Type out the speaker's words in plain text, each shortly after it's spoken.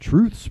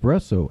Truth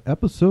Espresso,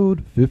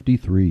 episode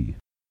 53.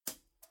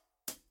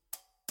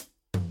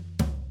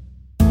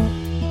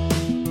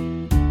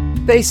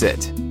 Face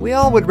it, we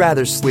all would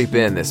rather sleep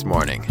in this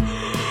morning.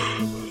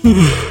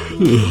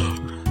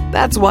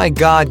 That's why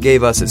God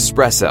gave us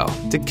espresso,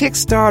 to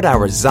kickstart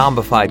our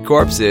zombified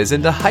corpses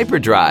into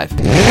hyperdrive.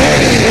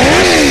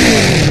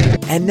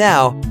 And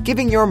now,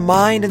 giving your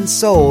mind and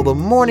soul the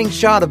morning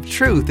shot of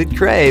truth it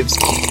craves.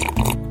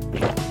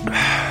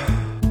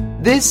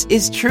 This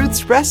is Truth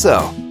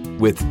Espresso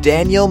with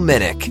Daniel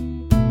Minnick.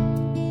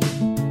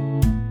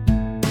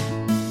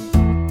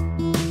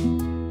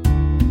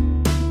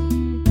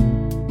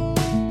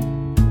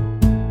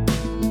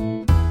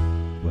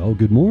 Well,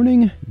 good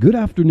morning, good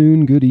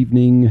afternoon, good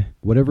evening,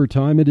 whatever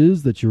time it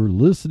is that you're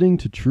listening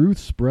to Truth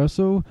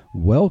Espresso,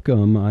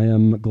 welcome. I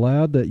am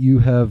glad that you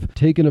have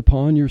taken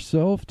upon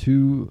yourself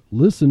to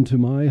listen to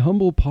my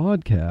humble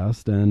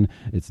podcast, and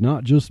it's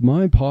not just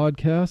my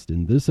podcast.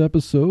 In this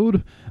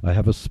episode, I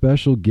have a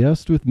special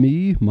guest with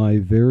me, my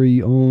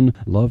very own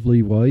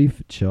lovely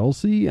wife,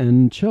 Chelsea,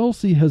 and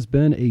Chelsea has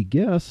been a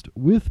guest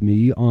with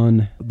me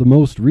on the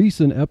most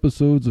recent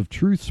episodes of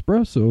Truth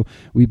Espresso.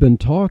 We've been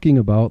talking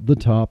about the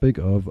topic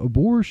of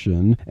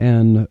abortion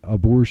and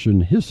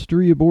abortion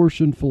history,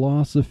 abortion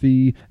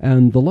philosophy,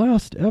 and the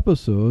last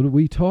episode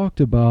we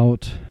talked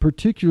about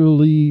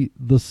particularly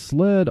the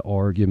SLED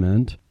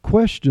argument,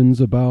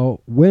 questions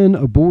about when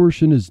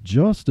abortion is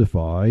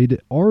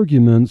justified,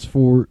 arguments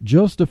for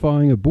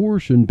justifying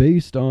abortion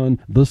based on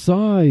the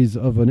size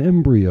of an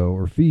embryo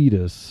or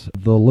fetus,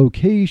 the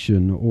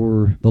location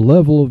or the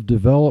level of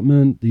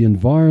development, the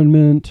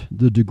environment,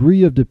 the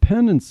degree of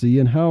dependency,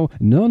 and how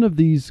none of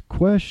these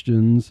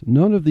questions,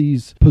 none of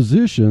these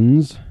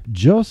positions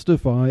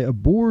justify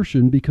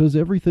abortion, because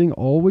everything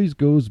always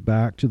goes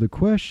back to the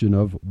question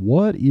of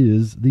what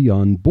is the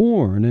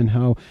unborn, and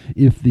how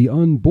if the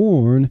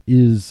unborn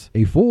is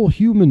a full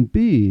human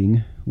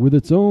being with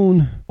its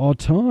own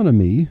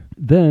autonomy,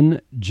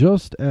 then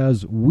just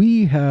as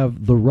we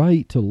have the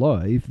right to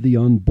life, the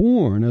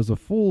unborn as a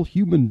full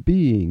human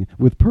being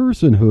with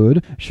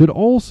personhood should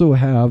also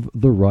have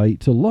the right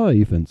to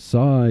life, and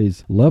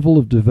size, level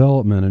of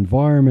development,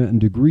 environment, and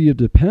degree of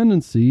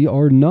dependency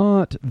are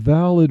not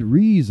valid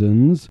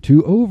reasons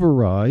to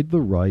override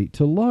the right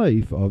to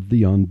life of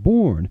the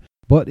unborn.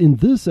 But in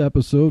this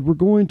episode, we're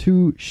going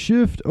to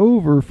shift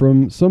over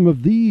from some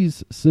of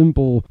these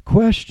simple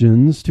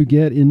questions to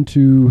get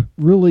into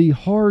really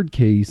hard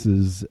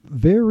cases,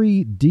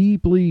 very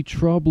deeply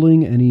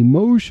troubling and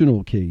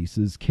emotional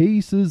cases,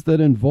 cases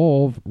that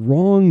involve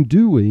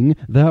wrongdoing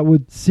that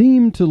would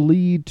seem to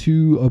lead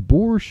to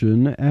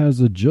abortion as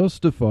a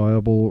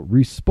justifiable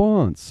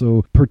response.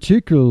 So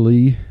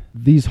particularly,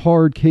 these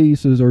hard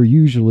cases are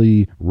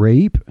usually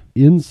rape,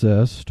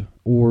 incest,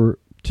 or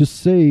to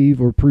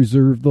save or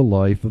preserve the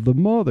life of the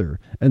mother.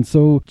 And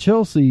so,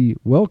 Chelsea,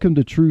 welcome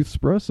to Truth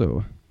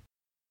Espresso.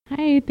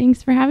 Hi,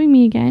 thanks for having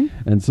me again.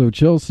 And so,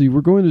 Chelsea, we're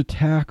going to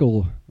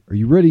tackle, are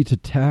you ready to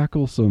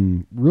tackle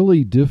some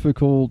really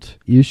difficult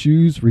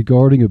issues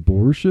regarding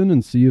abortion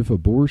and see if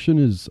abortion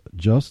is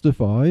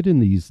justified in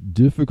these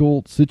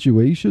difficult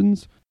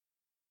situations?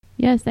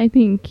 Yes, I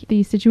think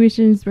the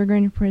situations we're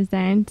going to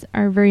present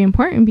are very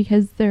important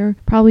because they're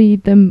probably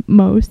the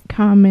most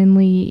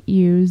commonly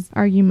used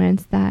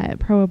arguments that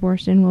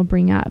pro-abortion will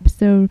bring up.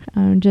 So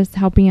just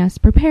helping us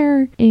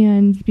prepare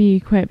and be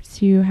equipped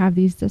to have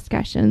these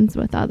discussions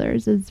with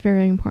others is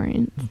very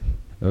important.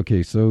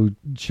 Okay, so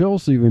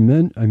Chelsea,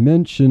 I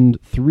mentioned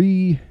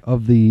three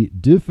of the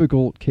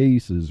difficult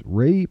cases: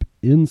 rape,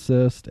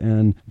 incest,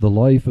 and the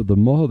life of the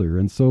mother.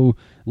 And so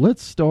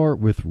let's start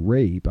with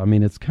rape. I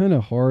mean, it's kind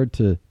of hard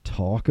to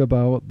talk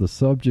about the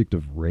subject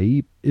of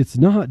rape. It's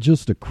not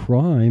just a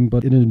crime,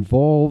 but it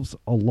involves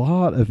a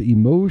lot of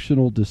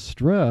emotional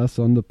distress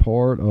on the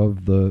part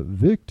of the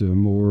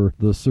victim or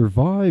the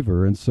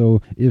survivor. And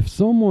so if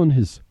someone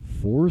is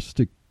forced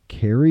to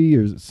carry,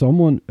 or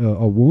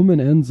a woman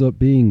ends up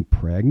being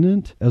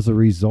pregnant as a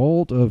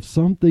result of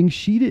something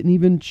she didn't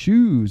even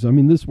choose. I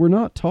mean, we're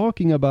not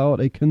talking about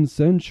a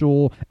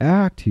consensual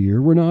act here.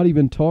 We're not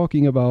even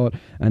talking about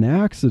an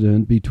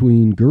accident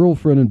between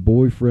girlfriend and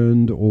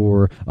boyfriend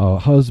or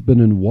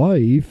husband and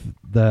wife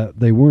that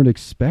they weren't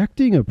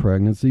expecting a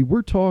pregnancy.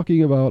 We're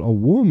talking about a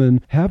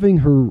woman having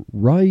her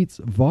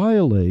rights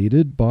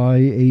violated by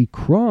a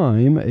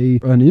crime,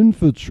 an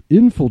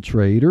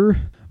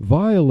infiltrator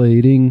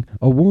violating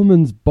a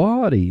woman's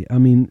body. I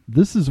mean,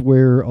 this is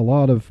where a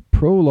lot of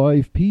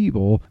pro-life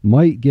people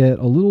might get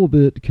a little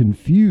bit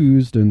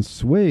confused and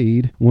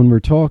swayed when we're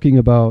talking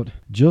about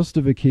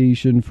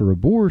justification for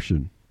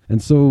abortion.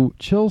 And so,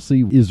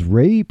 Chelsea, is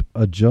rape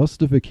a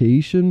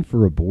justification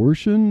for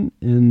abortion?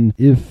 And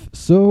if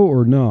so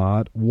or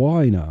not,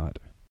 why not?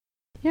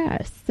 Yeah,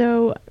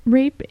 so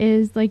rape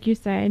is, like you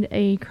said,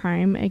 a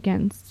crime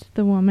against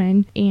the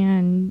woman,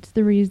 and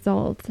the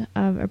result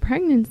of a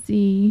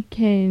pregnancy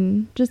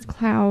can just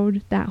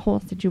cloud that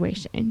whole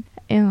situation.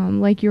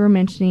 Like you were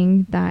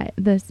mentioning, that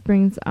this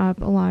brings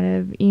up a lot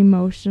of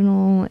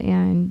emotional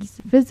and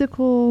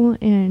physical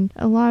and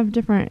a lot of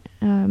different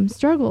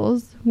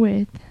struggles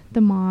with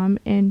the mom,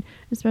 and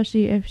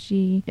especially if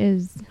she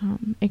is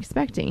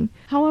expecting.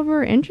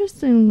 However,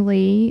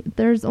 interestingly,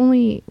 there's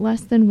only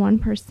less than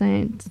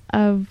 1%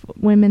 of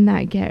women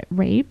that get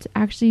raped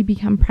actually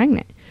become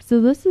pregnant. So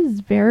this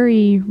is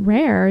very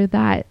rare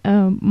that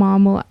a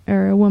mom will,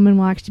 or a woman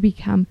will actually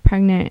become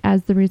pregnant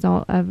as the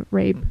result of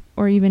rape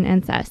or even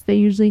incest. They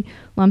usually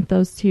lump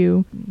those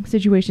two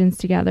situations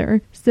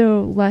together.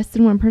 So less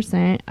than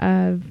 1%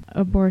 of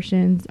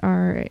abortions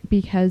are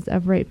because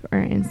of rape or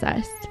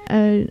incest.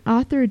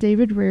 Author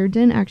David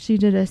Reardon actually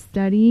did a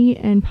study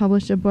and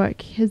published a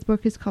book. His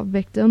book is called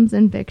Victims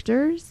and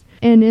Victors.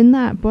 And in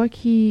that book,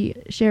 he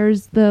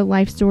shares the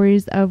life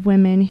stories of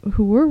women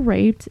who were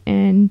raped,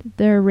 and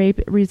their rape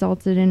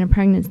resulted in a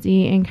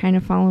pregnancy, and kind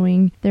of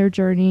following their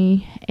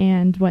journey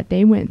and what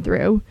they went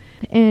through.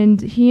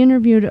 And he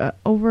interviewed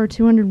over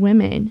 200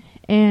 women,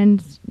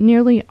 and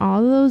nearly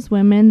all of those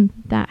women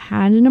that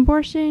had an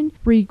abortion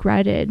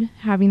regretted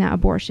having that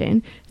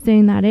abortion,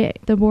 saying that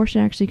the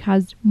abortion actually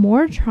caused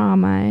more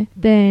trauma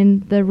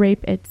than the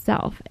rape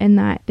itself, and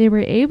that they were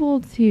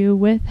able to,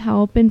 with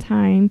help and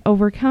time,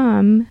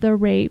 overcome the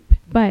rape,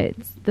 but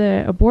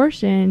the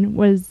abortion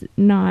was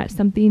not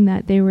something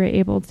that they were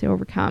able to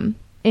overcome.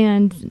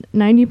 And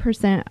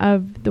 90%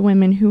 of the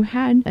women who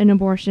had an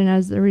abortion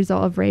as a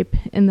result of rape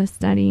in the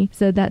study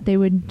said that they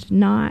would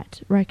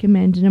not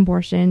recommend an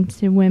abortion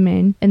to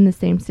women in the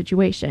same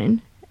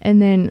situation.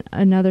 And then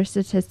another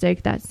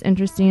statistic that's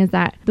interesting is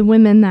that the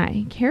women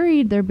that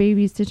carried their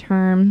babies to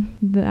term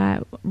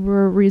that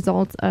were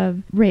results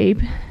of rape,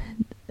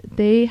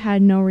 they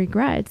had no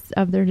regrets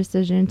of their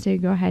decision to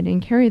go ahead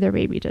and carry their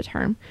baby to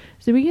term.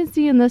 So we can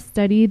see in this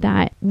study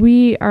that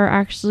we are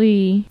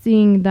actually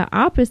seeing the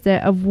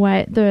opposite of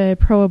what the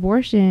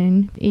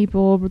pro-abortion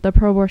people, the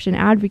pro-abortion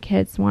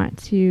advocates want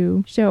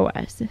to show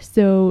us.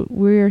 So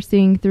we're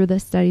seeing through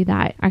this study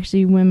that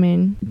actually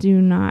women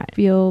do not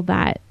feel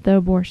that the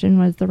abortion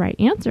was the right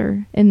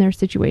answer in their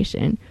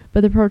situation.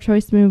 But the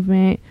pro-choice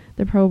movement,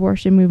 the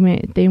pro-abortion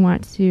movement, they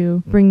want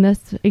to bring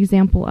this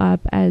example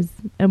up as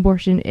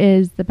abortion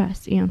is the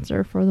best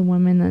answer for the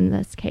woman in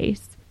this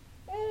case.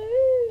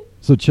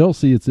 So,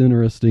 Chelsea, it's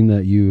interesting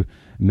that you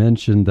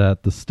mentioned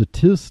that the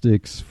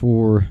statistics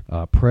for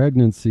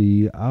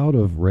pregnancy out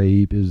of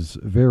rape is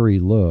very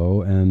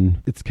low,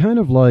 and it's kind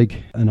of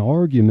like an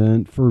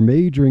argument for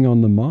majoring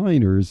on the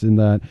minors, in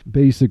that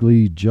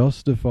basically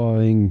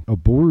justifying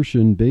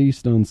abortion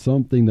based on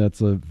something that's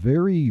a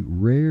very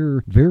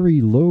rare, very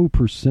low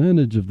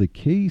percentage of the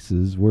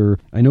cases. Where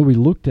I know we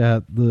looked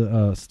at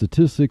the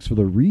statistics for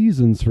the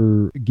reasons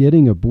for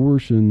getting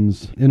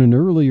abortions in an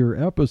earlier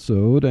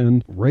episode,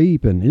 and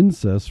rape and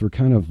incest were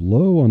kind of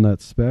low on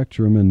that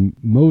spectrum. And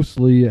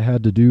mostly it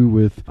had to do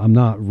with I'm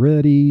not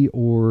ready,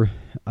 or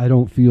I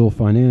don't feel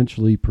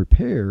financially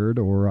prepared,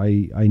 or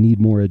I need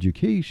more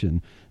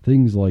education,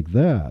 things like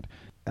that.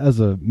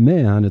 As a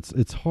man,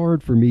 it's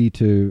hard for me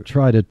to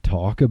try to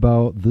talk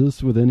about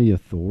this with any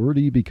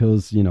authority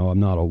because, I'm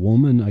not a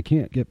woman. I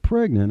can't get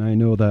pregnant. I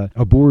know that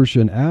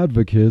abortion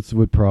advocates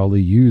would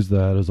probably use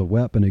that as a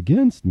weapon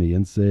against me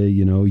and say,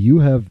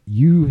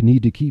 you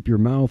need to keep your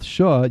mouth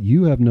shut.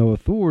 You have no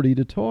authority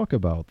to talk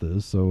about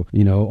this. So,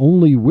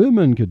 only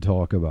women could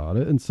talk about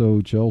it. And so,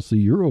 Chelsea,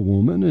 you're a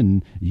woman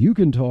and you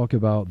can talk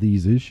about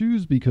these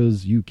issues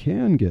because you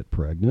can get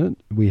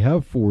pregnant. We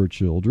have 4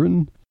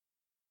 children.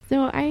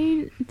 So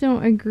I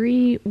don't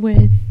agree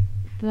with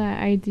the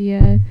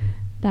idea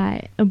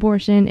that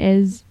abortion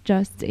is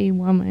just a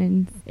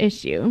woman's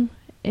issue.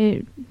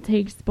 It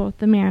takes both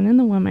the man and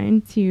the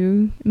woman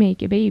to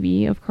make a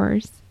baby, of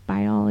course,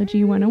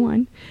 biology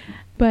 101.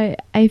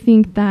 But I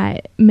think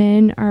that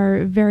men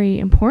are very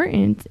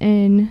important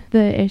in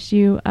the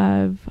issue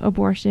of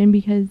abortion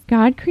because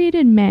God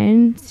created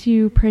men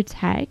to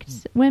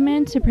protect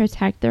women, to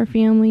protect their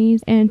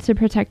families, and to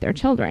protect their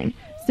children.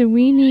 So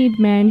we need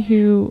men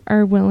who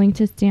are willing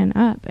to stand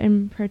up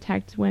and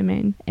protect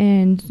women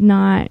and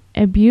not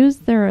abuse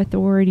their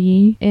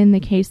authority in the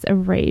case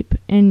of rape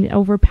and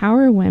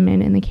overpower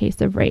women in the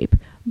case of rape.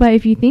 But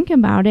if you think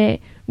about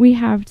it, we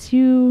have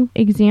 2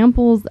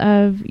 examples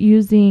of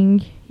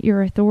using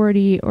your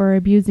authority or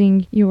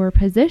abusing your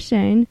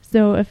position.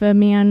 So if a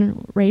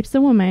man rapes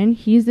a woman,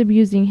 he's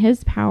abusing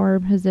his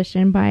power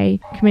position by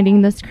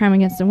committing this crime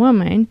against a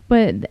woman.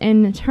 But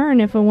in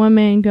turn, if a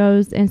woman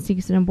goes and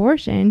seeks an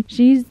abortion,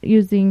 she's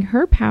using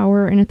her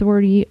power and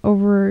authority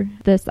over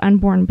this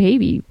unborn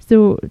baby.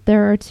 So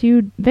there are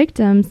 2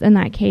 victims in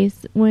that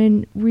case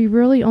when we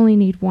really only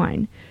need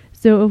 1.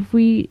 So if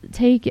we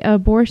take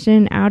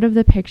abortion out of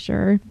the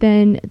picture,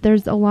 then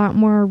there's a lot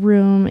more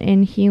room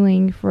in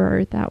healing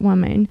for that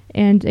woman.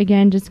 And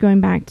again, just going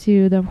back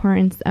to the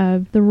importance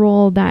of the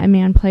role that a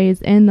man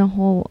plays in the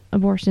whole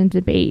abortion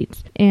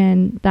debate.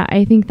 And that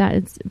I think that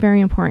it's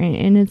very important,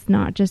 and it's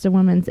not just a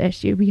woman's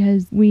issue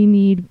because we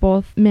need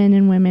both men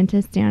and women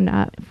to stand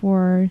up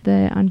for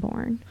the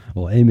unborn.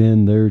 Well,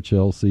 amen there,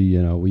 Chelsea.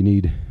 We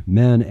need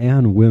men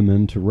and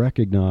women to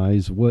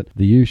recognize what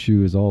the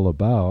issue is all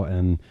about.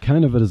 And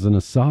kind of as an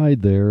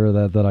aside there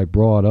that I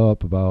brought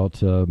up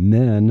about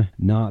men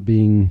not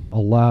being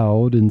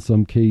allowed in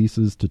some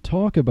cases to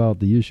talk about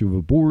the issue of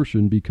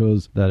abortion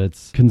because that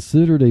it's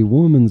considered a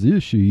woman's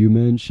issue. You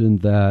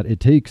mentioned that it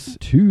takes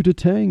two to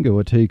tango.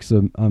 It takes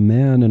a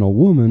man and a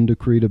woman to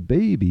create a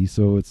baby.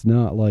 So it's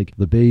not like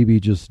the baby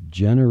just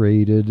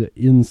generated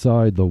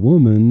inside the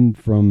woman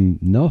from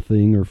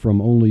nothing or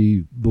from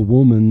only the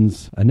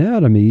woman's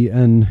anatomy.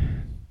 And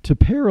to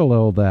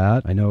parallel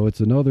that, I know it's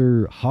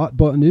another hot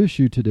button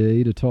issue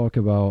today to talk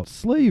about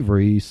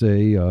slavery,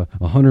 say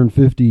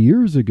 150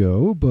 years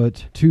ago,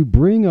 but to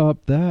bring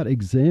up that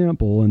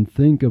example and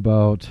think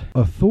about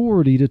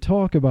authority to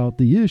talk about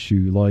the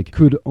issue, like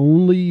could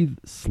only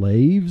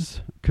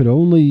slaves, could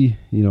only,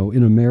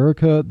 in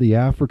America, the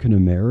African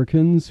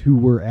Americans who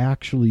were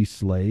actually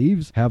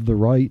slaves have the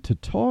right to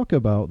talk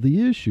about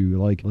the issue?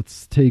 Like,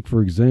 let's take,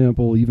 for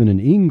example, even in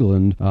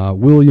England,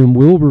 William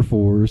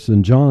Wilberforce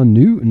and John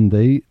Newton,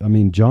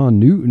 John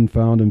Newton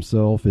found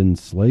himself in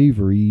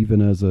slavery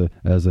even as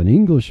an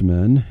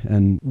Englishman,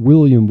 and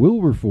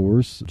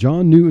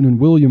John Newton and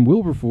William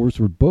Wilberforce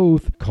were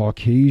both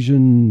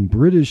Caucasian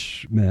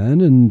British men,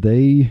 and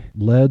they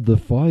led the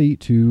fight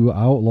to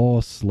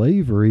outlaw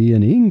slavery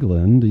in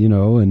England,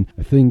 and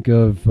I think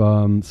of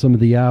some of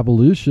the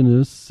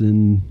abolitionists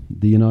in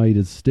the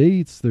United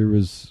States. There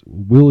was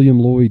William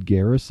Lloyd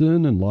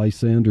Garrison and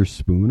Lysander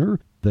Spooner.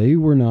 They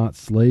were not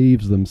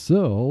slaves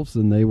themselves,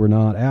 and they were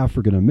not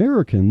African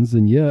Americans,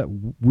 and yet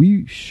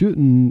we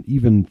shouldn't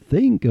even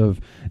think of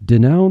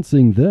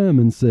denouncing them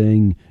and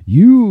saying,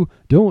 you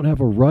don't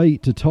have a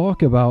right to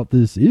talk about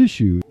this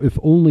issue. If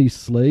only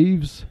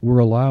slaves were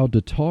allowed to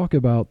talk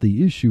about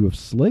the issue of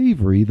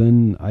slavery,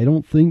 then I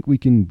don't think we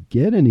can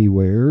get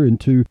anywhere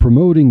into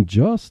promoting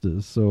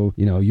justice. So,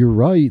 you're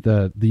right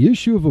that the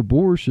issue of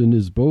abortion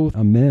is both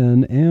a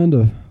man and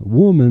a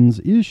woman's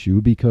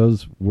issue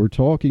because we're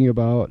talking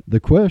about the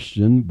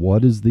question,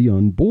 what is the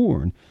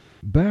unborn?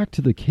 Back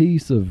to the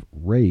case of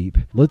rape,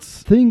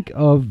 let's think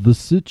of the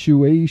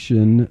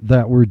situation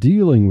that we're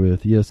dealing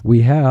with. Yes,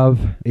 we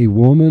have a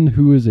woman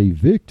who is a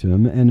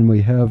victim, and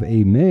we have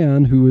a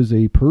man who is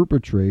a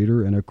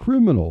perpetrator and a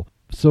criminal.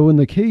 So in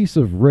the case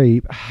of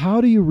rape, how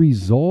do you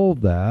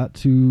resolve that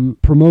to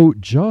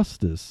promote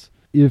justice?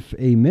 If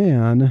a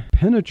man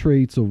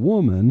penetrates a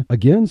woman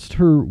against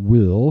her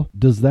will,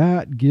 does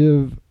that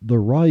give the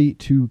right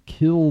to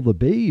kill the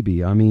baby?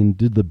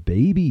 Did the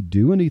baby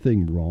do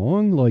anything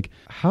wrong? Like,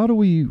 how do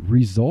we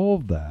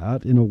resolve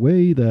that in a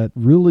way that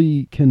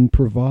really can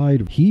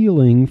provide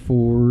healing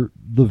for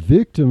the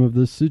victim of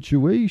this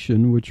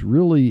situation, which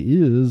really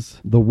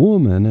is the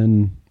woman?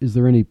 And is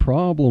there any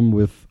problem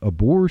with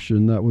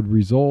abortion that would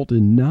result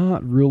in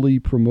not really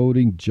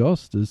promoting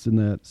justice in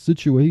that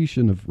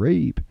situation of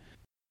rape?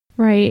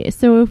 Right.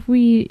 So if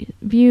we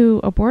view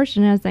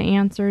abortion as the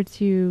answer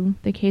to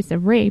the case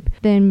of rape,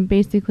 then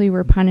basically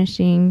we're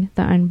punishing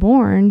the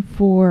unborn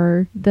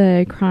for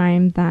the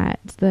crime that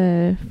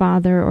the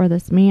father or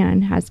this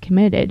man has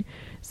committed.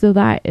 So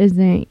that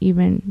isn't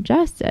even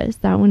justice.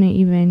 That wouldn't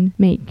even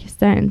make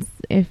sense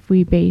if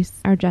we base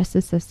our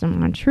justice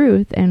system on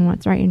truth and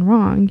what's right and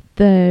wrong.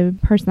 The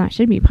person that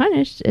should be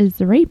punished is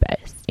the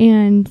rapist.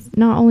 And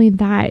not only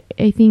that,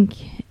 I think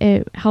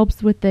it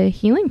helps with the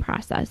healing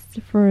process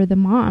for the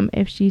mom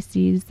if she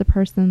sees the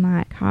person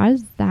that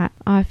caused that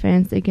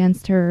offense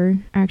against her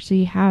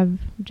actually have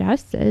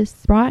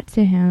justice brought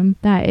to him,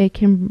 that it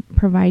can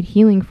provide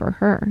healing for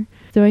her.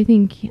 So I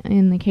think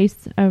in the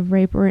case of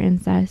rape or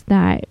incest,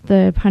 that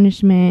the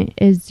punishment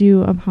is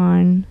due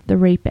upon the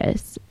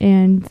rapist.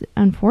 And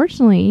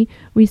unfortunately,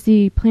 we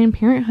see Planned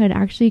Parenthood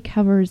actually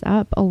covers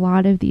up a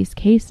lot of these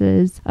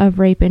cases of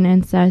rape and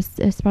incest,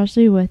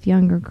 especially with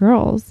younger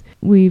girls.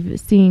 We've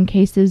seen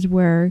cases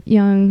where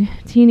young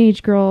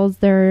teenage girls,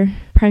 they're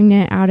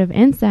pregnant out of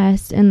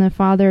incest, and the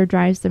father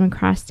drives them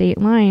across state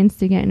lines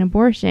to get an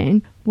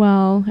abortion.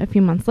 Well, a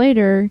few months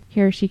later,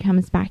 here she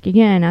comes back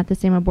again at the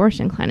same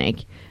abortion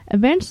clinic.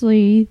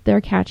 Eventually,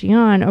 they're catching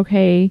on,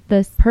 okay,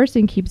 this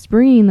person keeps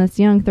bringing this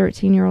young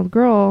 13-year-old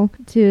girl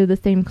to the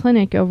same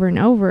clinic over and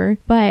over,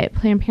 but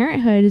Planned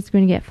Parenthood is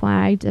going to get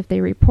flagged if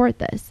they report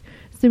this.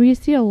 So we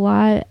see a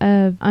lot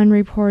of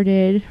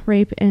unreported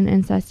rape and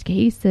incest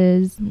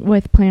cases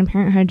with Planned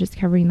Parenthood just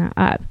covering that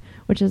up,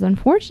 which is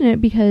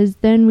unfortunate because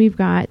then we've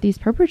got these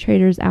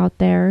perpetrators out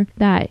there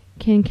that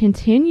can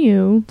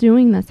continue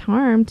doing this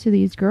harm to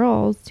these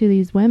girls, to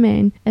these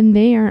women, and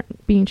they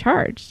aren't being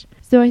charged.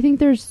 So I think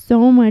there's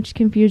so much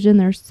confusion.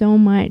 There's so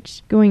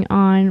much going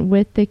on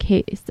with the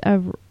case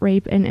of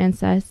rape and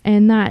incest.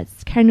 And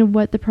that's kind of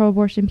what the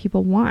pro-abortion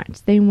people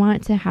want. They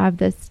want to have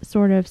this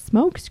sort of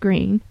smoke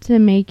screen to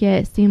make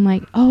it seem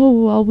like, oh,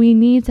 well, we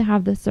need to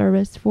have the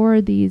service for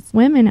these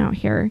women out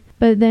here.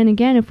 But then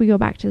again, if we go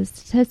back to the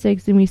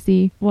statistics and we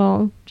see,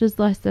 well, just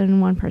less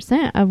than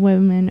 1% of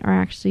women are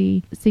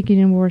actually seeking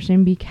an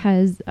abortion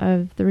because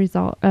of the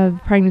result of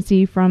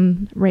pregnancy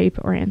from rape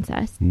or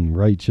incest.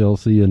 Right,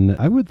 Chelsea. And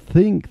I would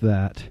think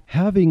that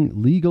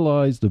having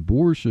legalized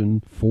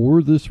abortion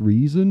for this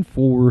reason,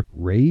 for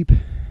rape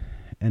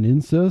and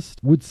incest,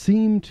 would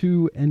seem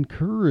to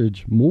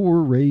encourage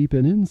more rape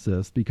and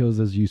incest because,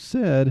 as you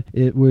said,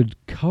 it would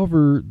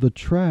cover the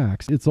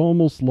tracks. It's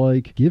almost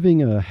like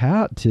giving a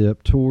hat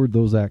tip toward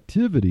those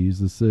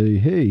activities to say,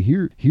 hey,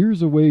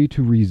 here's a way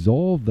to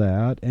resolve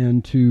that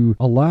and to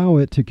allow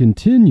it to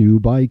continue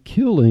by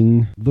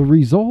killing the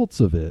results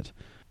of it.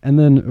 And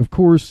then, of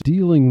course,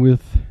 dealing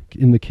with,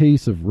 in the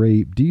case of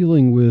rape,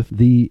 dealing with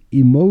the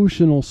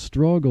emotional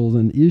struggles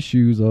and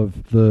issues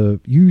of the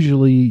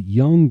usually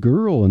young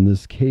girl in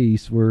this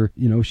case where,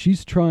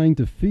 she's trying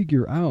to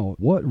figure out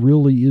what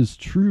really is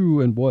true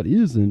and what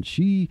isn't.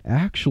 She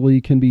actually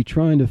can be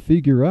trying to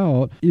figure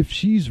out if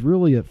she's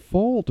really at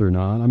fault or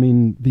not. I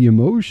mean, the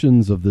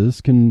emotions of this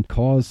can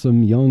cause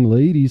some young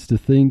ladies to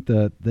think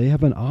that they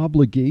have an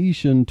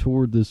obligation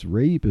toward this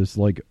rapist,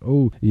 like,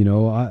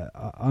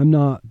 I'm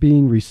not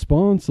being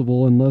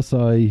responsible unless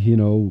I,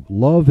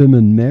 love him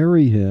and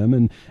marry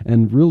him,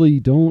 and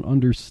really don't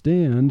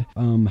understand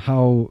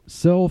how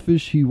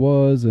selfish he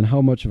was and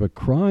how much of a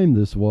crime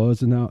this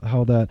was, and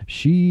how that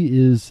she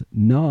is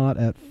not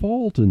at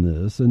fault in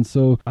this. And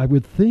so I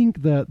would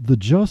think that the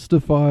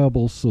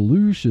justifiable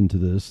solution to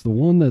this, the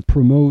one that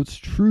promotes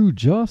true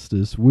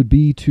justice, would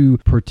be to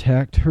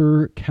protect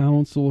her,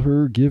 counsel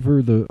her, give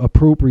her the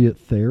appropriate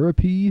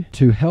therapy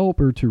to help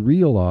her to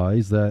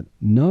realize that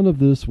none of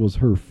this was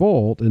her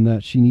fault and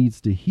that she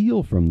needs to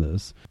heal from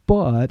this.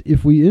 But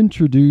if we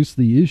introduce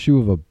the issue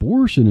of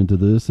abortion into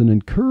this and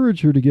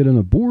encourage her to get an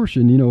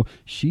abortion,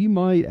 she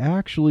might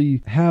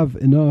actually have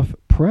enough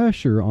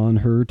pressure on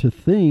her to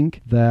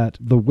think that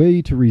the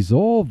way to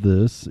resolve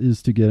this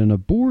is to get an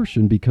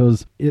abortion,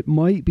 because it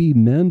might be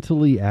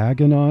mentally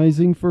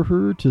agonizing for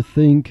her to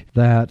think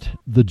that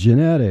the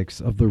genetics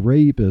of the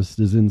rapist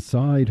is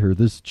inside her.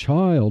 This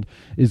child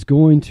is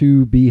going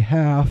to be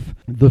half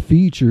the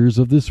features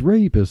of this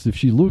rapist. If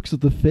she looks at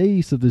the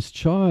face of this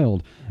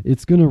child,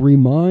 it's going to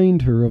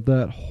remind her of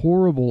that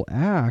horrible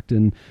act,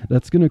 and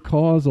that's going to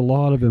cause a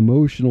lot of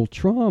emotional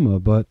trauma.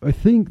 But I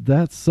think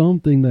that's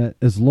something that,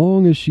 as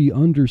long as she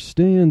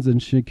understands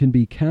and she can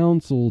be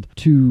counseled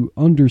to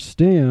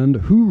understand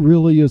who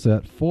really is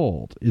at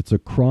fault. It's a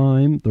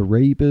crime. The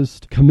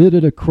rapist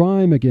committed a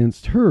crime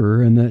against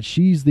her, and that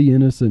she's the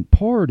innocent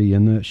party,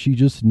 and that she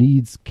just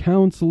needs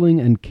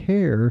counseling and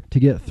care to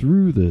get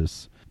through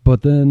this.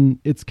 But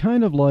then it's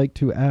kind of like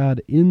to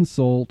add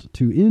insult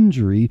to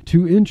injury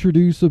to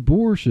introduce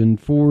abortion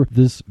for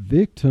this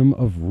victim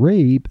of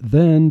rape,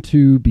 then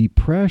to be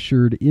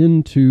pressured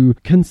into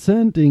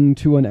consenting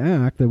to an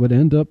act that would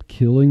end up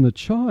killing the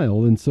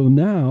child. And so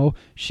now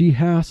she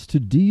has to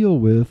deal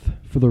with,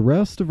 for the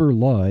rest of her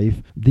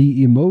life,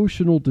 the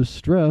emotional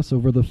distress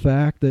over the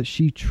fact that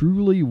she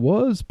truly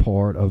was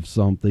part of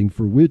something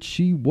for which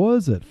she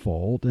was at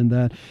fault, and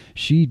that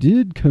she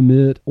did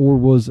commit or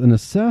was an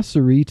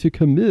accessory to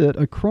commit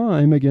a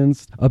crime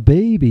against a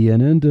baby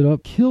and ended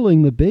up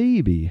killing the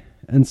baby.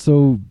 And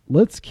so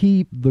let's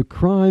keep the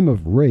crime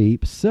of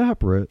rape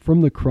separate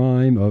from the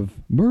crime of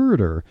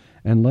murder.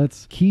 And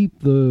let's keep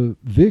the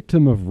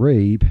victim of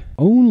rape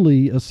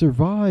only a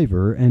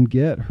survivor and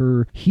get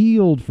her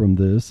healed from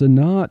this, and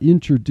not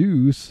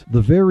introduce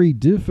the very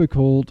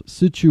difficult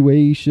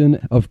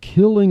situation of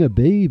killing a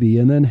baby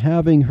and then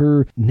having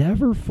her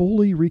never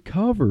fully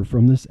recover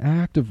from this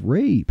act of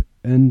rape,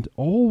 and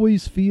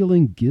always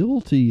feeling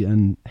guilty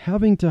and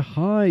having to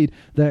hide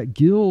that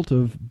guilt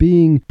of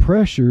being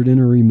pressured in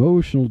her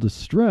emotional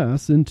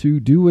distress into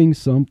doing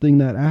something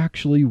that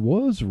actually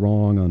was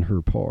wrong on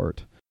her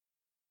part.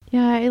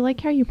 Yeah, I like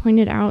how you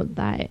pointed out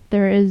that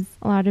there is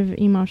a lot of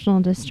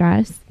emotional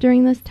distress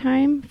during this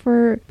time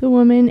for the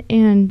woman,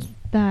 and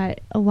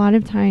that a lot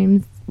of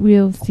times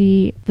we'll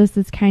see this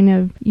is kind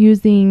of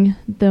using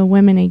the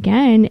women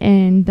again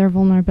and their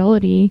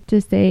vulnerability to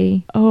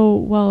say, oh,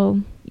 well,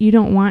 you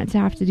don't want to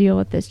have to deal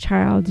with this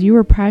child. You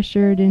were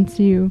pressured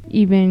into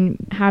even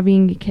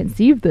having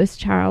conceived this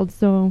child,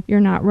 so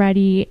you're not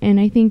ready. And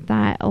I think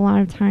that a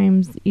lot of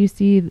times you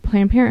see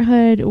Planned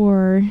Parenthood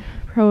or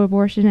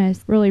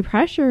pro-abortionists really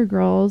pressure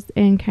girls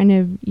and kind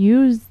of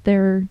use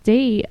their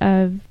state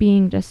of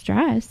being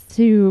distressed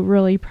to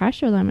really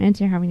pressure them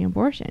into having an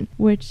abortion,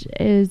 which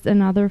is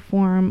another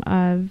form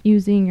of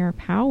using your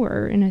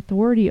power and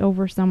authority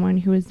over someone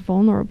who is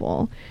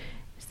vulnerable.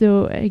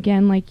 So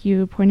again, like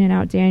you pointed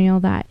out,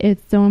 Daniel, that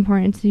it's so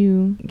important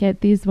to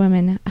get these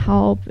women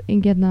help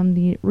and give them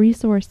the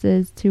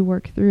resources to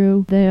work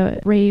through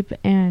the rape.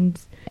 And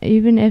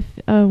even if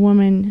a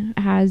woman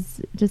has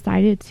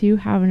decided to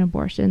have an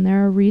abortion,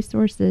 there are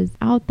resources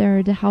out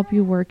there to help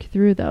you work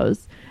through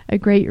those. A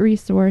great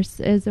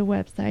resource is a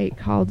website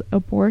called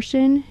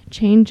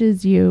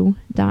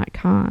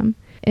abortionchangesyou.com.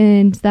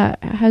 and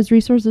that has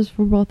resources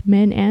for both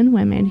men and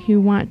women who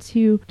want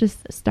to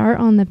just start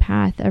on the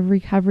path of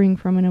recovering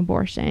from an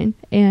abortion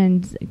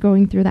and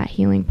going through that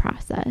healing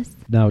process.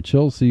 Now,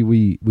 Chelsea,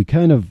 we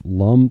kind of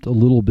lumped a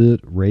little bit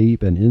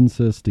rape and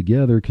incest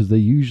together because they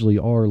usually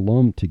are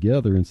lumped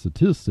together in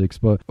statistics,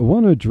 but I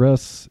want to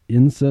address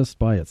incest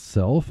by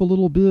itself a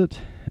little bit,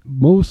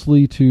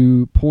 mostly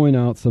to point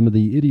out some of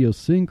the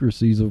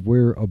idiosyncrasies of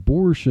where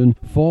abortion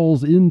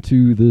falls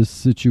into this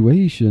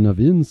situation of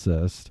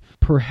incest.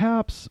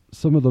 Perhaps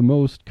some of the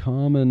most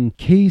common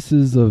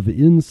cases of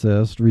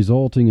incest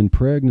resulting in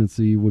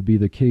pregnancy would be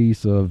the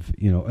case of,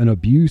 an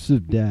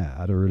abusive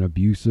dad or an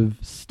abusive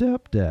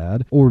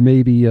stepdad, or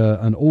maybe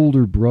an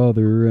older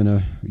brother and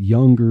a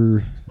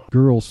younger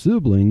girl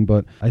sibling,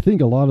 but I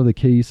think a lot of the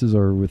cases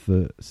are with,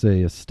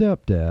 say, a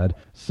stepdad.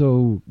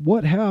 So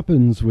what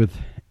happens with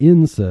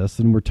incest,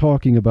 and we're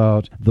talking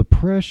about the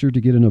pressure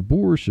to get an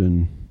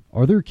abortion?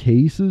 Are there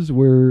cases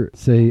where,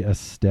 say, a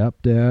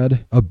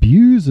stepdad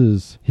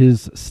abuses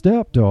his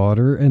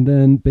stepdaughter and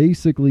then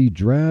basically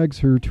drags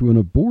her to an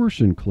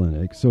abortion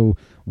clinic? So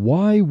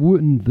why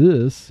wouldn't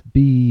this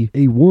be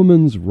a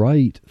woman's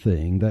right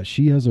thing, that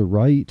she has a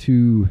right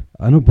to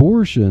an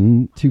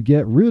abortion to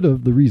get rid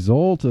of the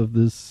result of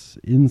this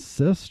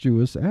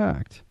incestuous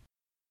act?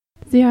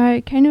 So yeah,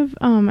 kind of,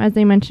 as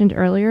I mentioned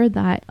earlier,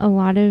 that a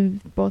lot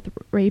of both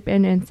rape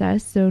and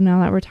incest, so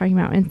now that we're talking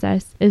about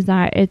incest, is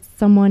that it's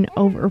someone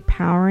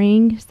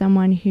overpowering,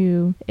 someone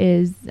who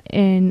is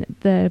in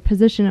the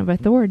position of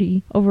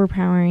authority,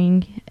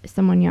 overpowering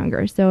someone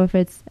younger. So if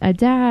it's a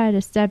dad, a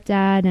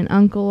stepdad, an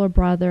uncle or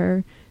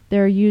brother,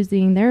 they're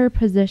using their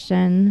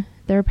position,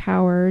 their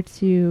power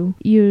to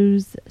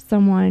use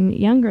someone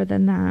younger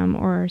than them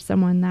or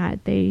someone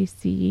that they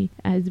see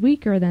as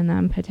weaker than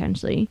them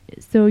potentially.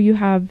 So you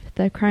have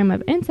the crime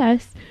of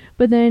incest,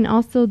 but then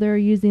also they're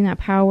using that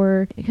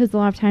power because a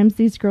lot of times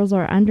these girls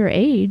are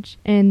underage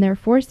and they're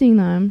forcing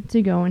them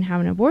to go and have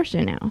an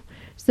abortion now.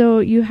 So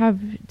you have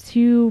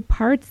two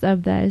parts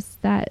of this,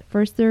 that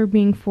first they're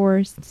being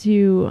forced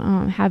to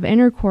have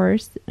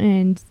intercourse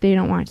and they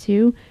don't want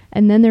to,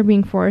 and then they're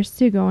being forced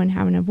to go and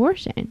have an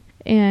abortion.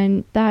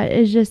 And that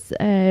is just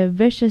a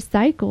vicious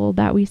cycle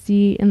that we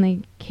see in the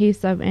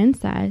case of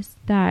incest,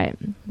 that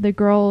the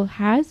girl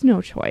has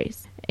no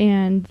choice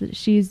and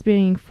she's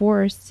being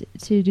forced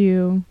to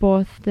do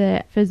both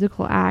the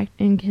physical act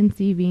in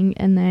conceiving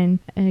and then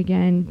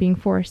again being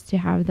forced to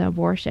have the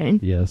abortion.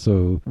 Yeah,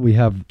 so we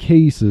have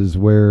cases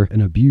where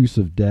an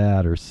abusive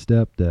dad or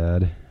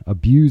stepdad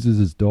abuses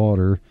his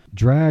daughter,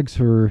 drags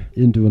her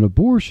into an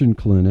abortion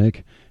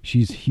clinic.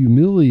 She's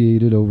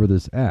humiliated over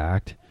this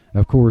act.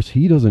 Of course,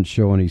 he doesn't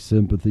show any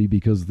sympathy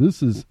because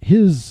this is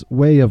his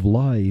way of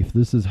life.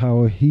 This is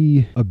how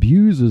he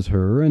abuses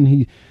her,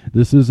 and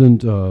this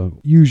isn't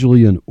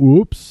usually an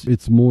oops.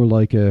 It's more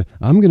like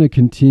I'm going to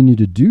continue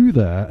to do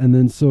that. And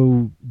then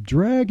so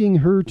dragging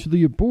her to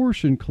the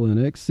abortion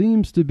clinic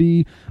seems to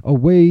be a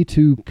way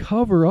to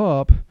cover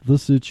up the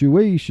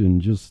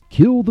situation. Just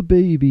kill the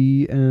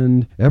baby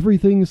and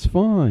everything's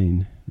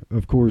fine.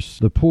 Of course,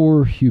 the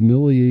poor,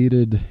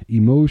 humiliated,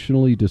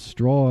 emotionally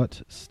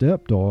distraught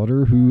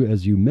stepdaughter, who,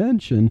 as you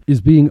mentioned, is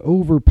being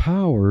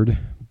overpowered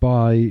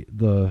by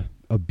the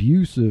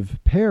abusive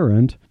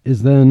parent,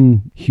 is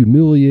then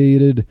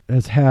humiliated,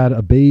 has had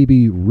a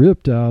baby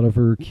ripped out of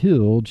her,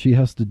 killed. She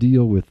has to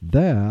deal with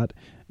that.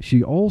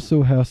 She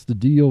also has to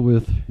deal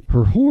with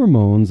her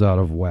hormones out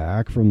of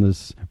whack from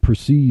this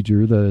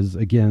procedure that is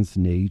against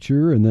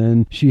nature. And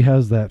then she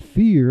has that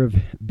fear of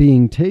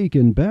being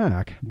taken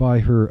back by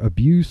her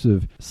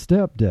abusive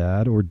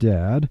stepdad or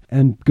dad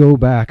and go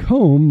back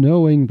home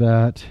knowing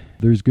that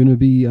there's going to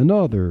be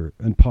another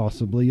and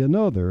possibly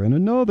another and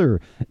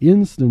another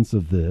instance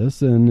of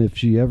this. And if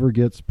she ever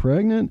gets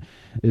pregnant,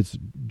 it's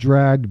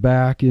dragged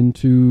back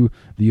into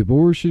the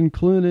abortion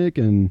clinic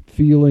and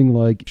feeling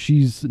like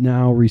she's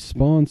now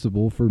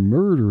responsible for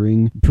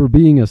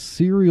being a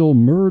serial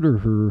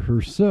murderer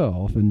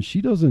herself. And she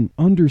doesn't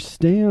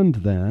understand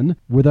then,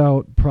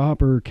 without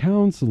proper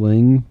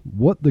counseling,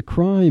 what the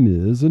crime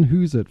is and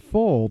who's at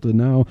fault. And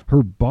now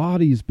her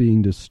body's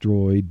being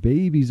destroyed,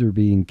 babies are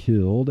being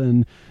killed,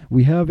 and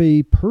we have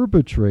a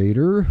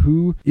perpetrator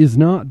who is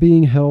not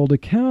being held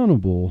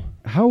accountable.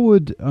 How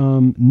would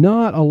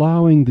not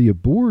allowing the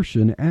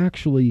abortion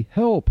actually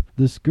help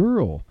this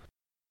girl?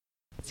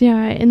 So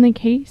yeah, in the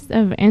case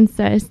of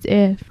incest,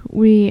 if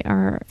we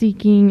are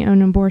seeking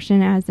an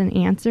abortion as an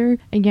answer,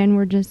 again,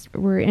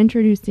 we're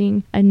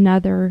introducing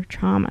another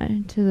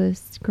trauma to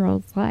this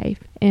girl's life.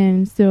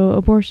 And so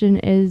abortion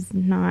is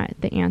not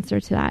the answer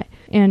to that.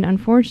 And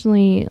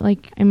unfortunately,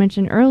 like I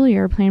mentioned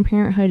earlier, Planned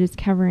Parenthood is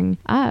covering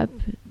up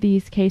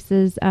these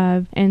cases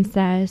of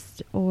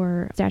incest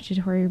or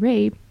statutory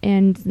rape,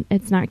 and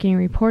it's not getting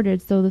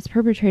reported. So this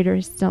perpetrator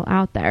is still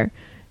out there.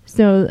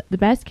 So the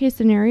best case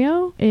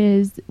scenario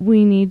is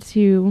we need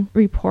to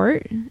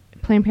report,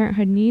 Planned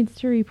Parenthood needs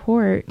to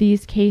report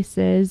these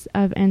cases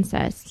of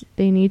incest.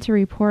 They need to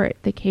report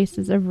the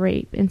cases of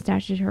rape and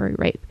statutory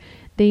rape.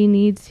 they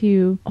need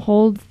to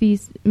hold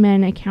these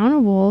men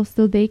accountable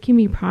so they can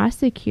be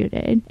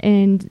prosecuted.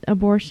 And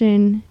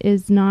abortion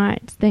is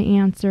not the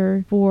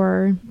answer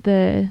for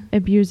the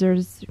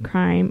abuser's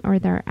crime or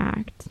their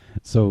act.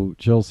 So,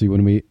 Chelsea,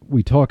 when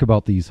we talk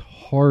about these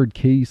hard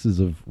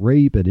cases of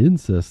rape and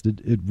incest,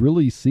 it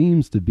really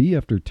seems to be,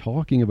 after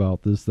talking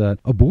about this, that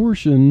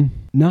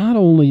abortion not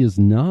only is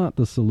not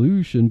the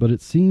solution, but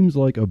it seems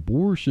like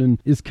abortion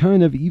is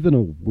kind of even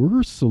a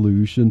worse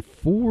solution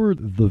for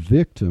the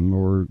victim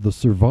or the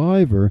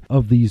survivor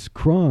of these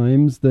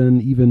crimes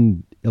than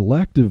even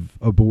elective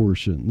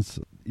abortions.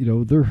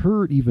 They're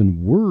hurt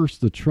even worse.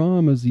 The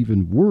trauma is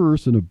even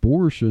worse. An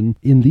abortion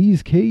in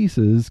these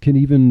cases can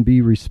even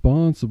be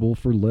responsible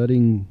for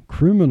letting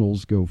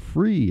criminals go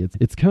free.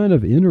 It's kind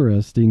of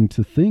interesting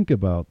to think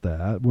about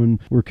that when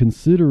we're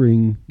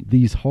considering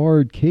these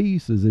hard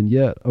cases, and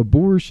yet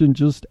abortion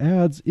just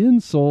adds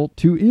insult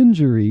to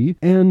injury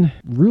and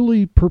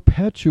really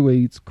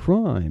perpetuates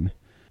crime.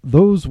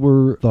 Those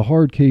were the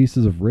hard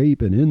cases of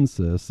rape and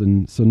incest,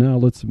 and so now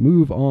let's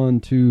move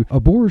on to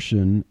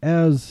abortion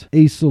as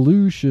a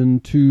solution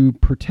to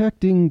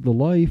protecting the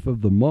life of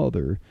the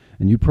mother.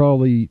 And you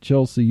probably,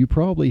 Chelsea,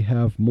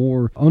 have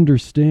more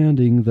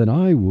understanding than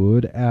I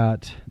would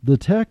at the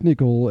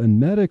technical and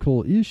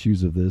medical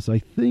issues of this. I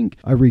think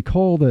I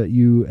recall that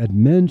you had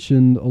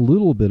mentioned a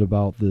little bit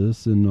about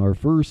this in our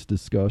first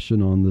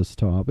discussion on this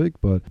topic,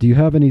 but do you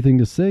have anything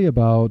to say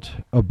about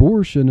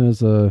abortion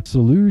as a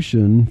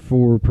solution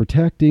for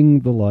protecting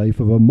the life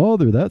of a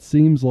mother? That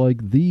seems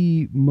like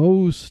the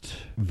most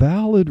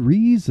valid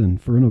reason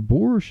for an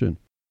abortion.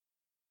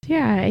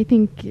 Yeah, I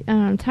think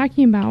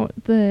talking about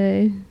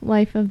the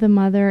life of the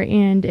mother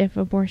and if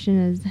abortion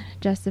is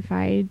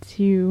justified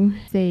to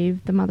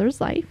save the mother's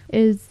life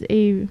is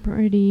a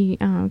pretty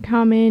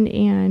common,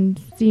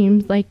 and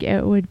seems like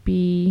it would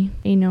be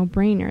a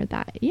no-brainer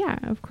that, yeah,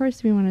 of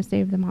course we want to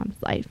save the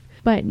mom's life,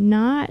 but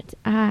not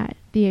at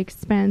the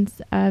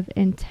expense of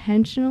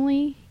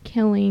intentionally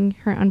killing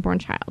her unborn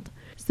child.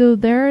 So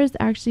there is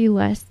actually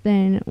less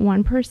than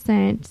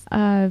 1%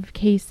 of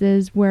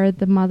cases where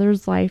the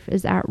mother's life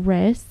is at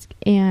risk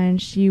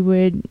and she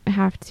would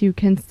have to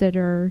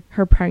consider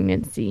her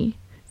pregnancy.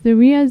 So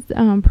we as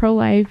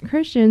pro-life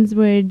Christians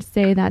would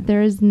say that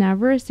there is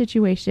never a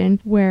situation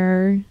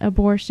where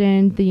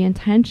abortion, the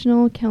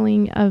intentional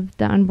killing of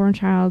the unborn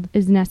child,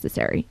 is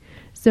necessary.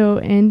 So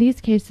in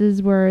these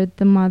cases where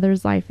the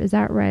mother's life is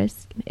at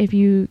risk, if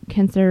you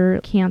consider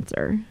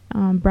cancer,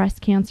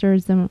 breast cancer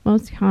is the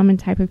most common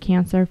type of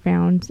cancer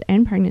found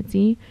in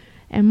pregnancy.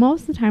 And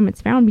most of the time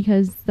it's found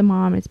because the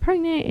mom is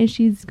pregnant and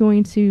she's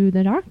going to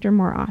the doctor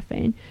more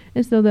often.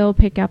 And so they'll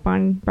pick up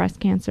on breast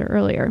cancer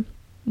earlier.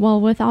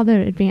 Well, with all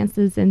the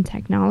advances in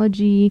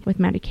technology, with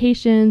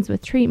medications,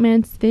 with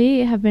treatments, they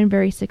have been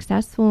very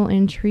successful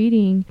in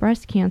treating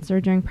breast cancer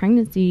during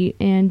pregnancy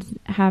and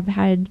have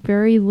had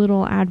very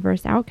little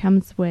adverse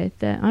outcomes with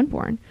the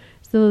unborn.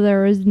 So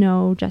there is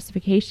no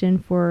justification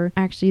for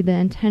actually the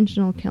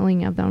intentional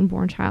killing of the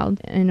unborn child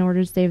in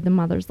order to save the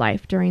mother's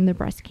life during the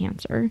breast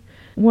cancer.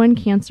 One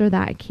cancer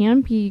that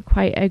can be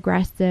quite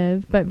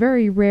aggressive but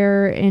very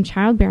rare in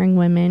childbearing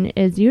women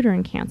is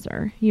uterine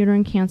cancer.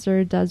 Uterine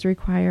cancer does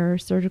require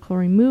surgical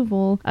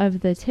removal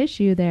of the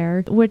tissue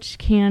there, which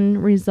can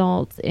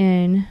result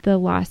in the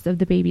loss of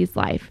the baby's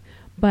life.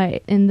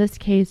 But in this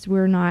case,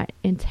 we're not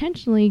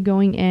intentionally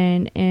going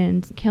in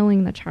and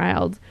killing the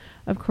child.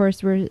 Of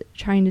course, we're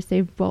trying to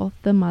save both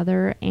the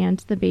mother and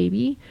the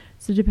baby.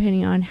 So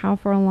depending on how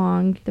far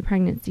along the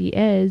pregnancy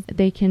is,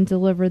 they can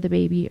deliver the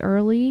baby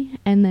early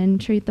and then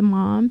treat the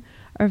mom.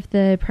 Or if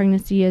the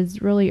pregnancy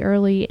is really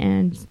early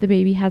and the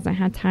baby hasn't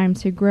had time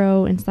to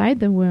grow inside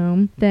the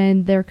womb,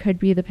 then there could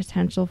be the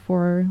potential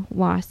for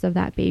loss of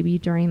that baby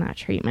during that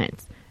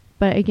treatment.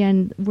 But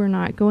again, we're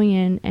not going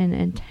in and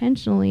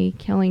intentionally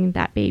killing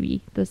that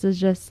baby. This is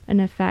just an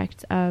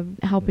effect of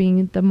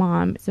helping the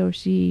mom so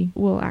she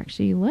will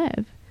actually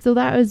live. So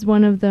that was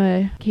one of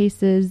the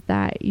cases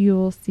that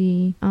you'll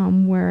see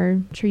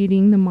where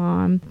treating the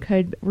mom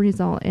could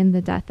result in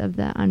the death of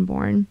the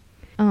unborn.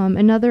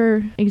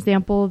 Another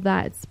example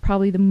that's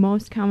probably the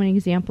most common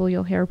example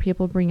you'll hear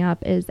people bring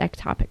up is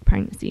ectopic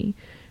pregnancy.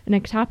 An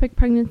ectopic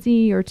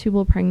pregnancy or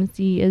tubal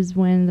pregnancy is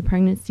when the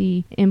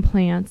pregnancy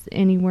implants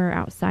anywhere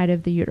outside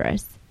of the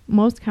uterus.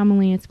 Most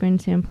commonly, it's going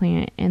to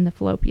implant in the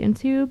fallopian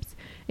tubes.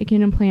 It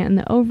can implant in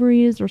the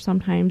ovaries or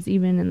sometimes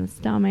even in the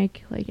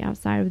stomach, like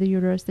outside of the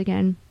uterus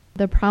again.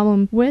 The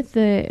problem with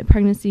the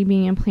pregnancy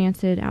being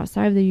implanted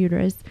outside of the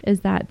uterus is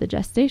that the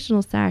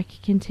gestational sac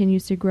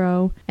continues to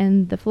grow,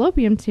 and the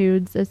fallopian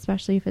tubes,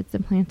 especially if it's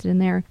implanted in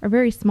there, are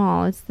very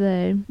small. It's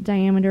the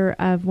diameter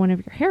of one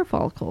of your hair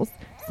follicles.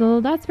 So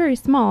that's very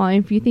small.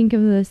 If you think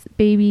of this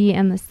baby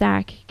and the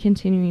sac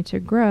continuing to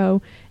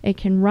grow, it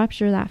can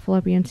rupture that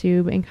fallopian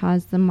tube and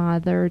cause the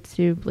mother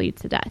to bleed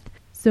to death.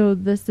 So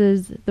this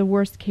is the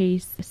worst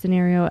case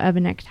scenario of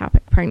an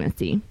ectopic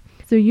pregnancy.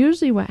 So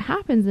usually what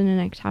happens in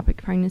an ectopic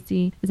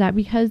pregnancy is that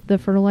because the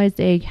fertilized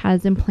egg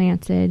has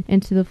implanted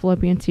into the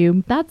fallopian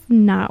tube, that's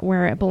not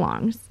where it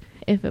belongs.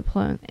 if it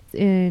plants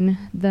in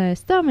the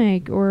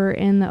stomach or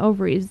in the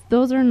ovaries.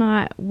 Those are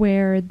not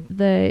where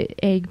the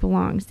egg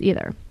belongs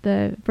either,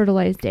 the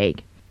fertilized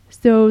egg.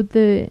 So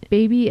the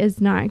baby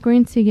is not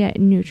going to get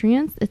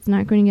nutrients, it's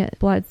not going to get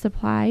blood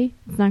supply,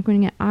 it's not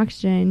going to get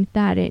oxygen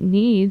that it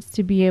needs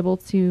to be able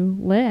to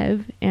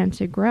live and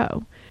to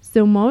grow.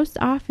 So most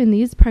often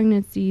these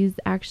pregnancies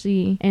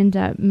actually end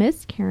up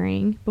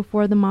miscarrying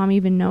before the mom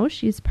even knows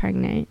she's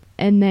pregnant.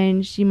 And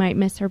then she might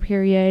miss her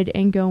period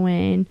and go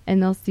in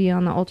and they'll see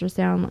on the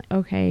ultrasound, like,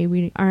 okay,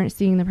 we aren't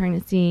seeing the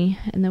pregnancy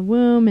in the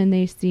womb, and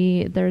they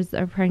see there's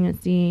a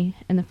pregnancy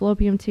in the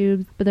fallopian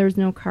tubes, but there's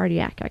no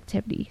cardiac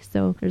activity.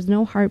 So there's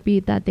no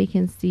heartbeat that they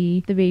can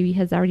see. The baby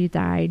has already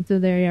died. So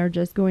they are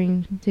just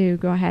going to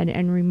go ahead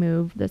and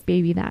remove this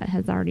baby that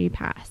has already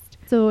passed.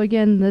 So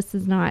again, this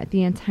is not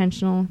the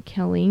intentional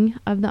killing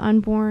of the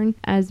unborn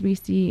as we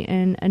see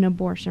in an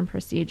abortion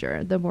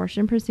procedure. The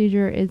abortion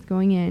procedure is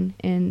going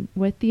in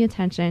with the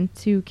intention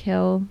to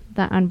kill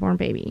the unborn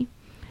baby.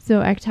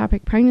 So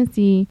ectopic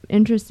pregnancy,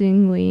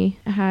 interestingly,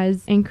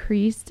 has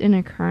increased in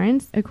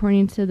occurrence,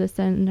 according to the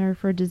Center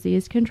for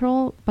Disease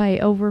Control, by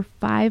over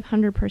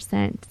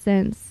 500%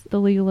 since the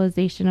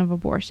legalization of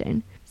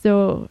abortion.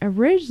 So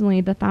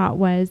originally the thought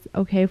was,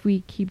 okay, if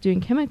we keep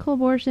doing chemical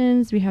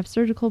abortions, we have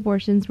surgical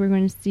abortions, we're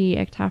going to see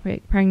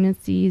ectopic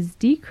pregnancies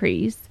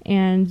decrease,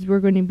 and we're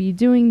going to be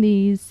doing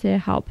these to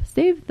help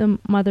save the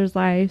mother's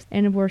lives,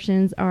 and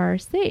abortions are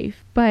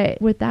safe.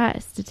 But with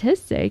that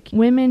statistic,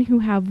 women who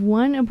have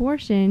one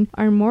abortion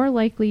are more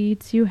likely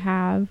to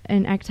have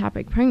an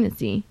ectopic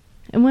pregnancy.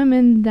 And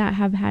women that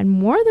have had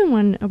more than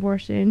one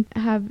abortion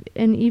have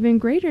an even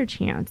greater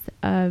chance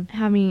of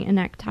having an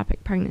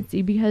ectopic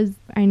pregnancy, because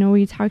I know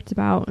we talked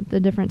about the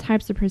different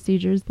types of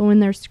procedures, but when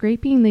they're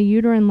scraping the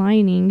uterine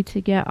lining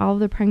to get all of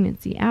the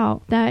pregnancy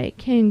out, that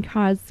can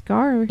cause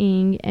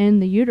scarring in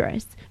the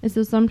uterus. And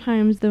so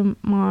sometimes the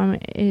mom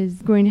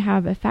is going to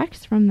have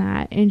effects from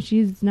that, and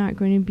she's not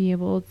going to be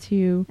able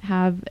to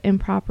have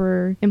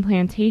improper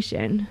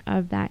implantation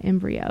of that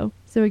embryo.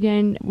 So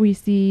again, we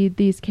see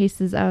these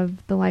cases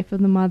of the life of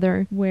the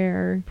mother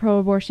where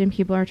pro-abortion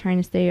people are trying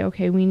to say,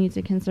 okay, we need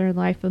to consider the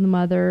life of the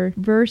mother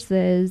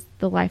versus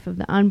the life of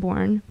the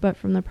unborn. But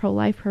from the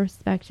pro-life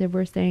perspective,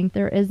 we're saying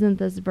there isn't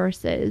this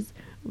versus.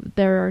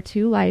 There are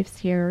two lives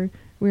here.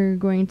 We're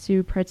going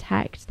to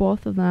protect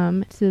both of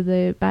them to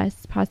the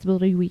best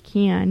possibility we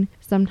can.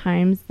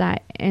 Sometimes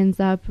that ends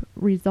up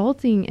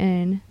resulting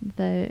in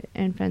the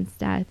infant's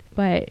death,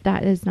 but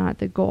that is not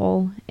the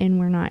goal, and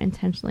we're not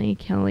intentionally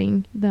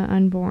killing the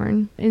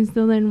unborn. And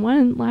so then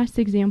one last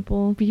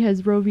example,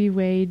 because Roe v.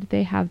 Wade,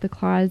 they have the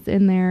clause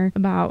in there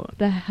about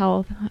the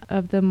health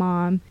of the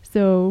mom.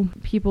 So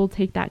people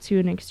take that to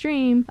an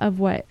extreme of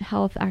what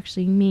health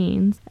actually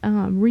means.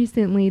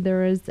 Recently,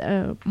 there was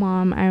a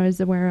mom I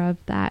was aware of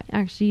that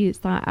actually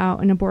sought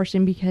out an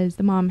abortion because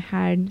the mom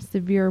had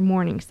severe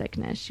morning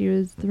sickness. She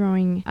was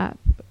throwing up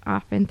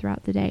often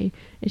throughout the day,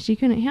 and she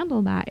couldn't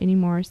handle that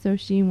anymore, so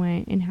she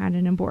went and had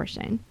an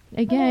abortion.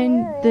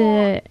 Again,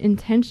 the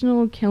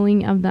intentional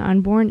killing of the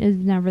unborn is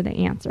never the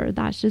answer.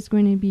 That's just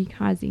going to be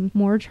causing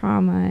more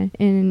trauma,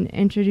 and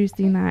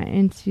introducing that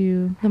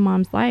into the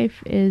mom's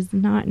life is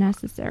not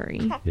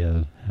necessary.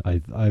 Yeah,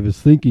 I was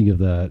thinking of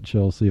that,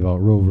 Chelsea,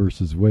 about Roe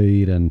versus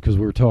Wade, and because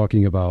we're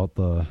talking about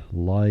the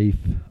life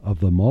of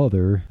the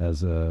mother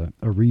as a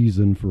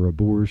reason for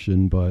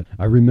abortion, but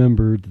I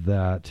remembered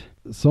that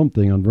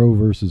something on Roe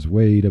versus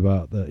Wade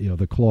about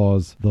the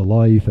clause, the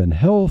life and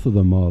health of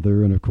the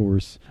mother. And of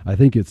course, I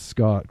think it's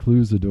Scott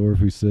Klusendorf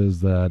who says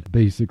that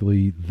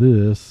basically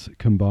this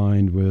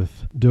combined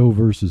with Doe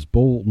versus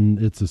Bolton,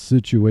 it's a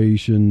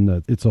situation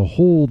that it's a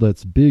hole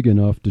that's big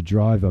enough to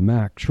drive a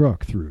Mack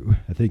truck through,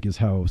 I think is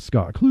how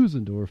Scott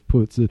Klusendorf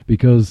puts it,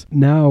 because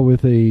now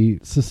with a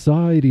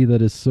society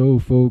that is so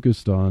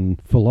focused on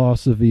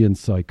philosophy and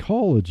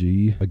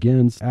psychology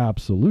against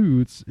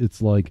absolutes,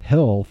 it's like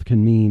health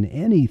can mean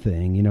anything.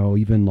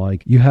 Even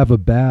like you have a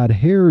bad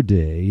hair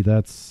day,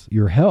 that's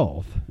your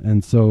health.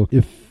 And so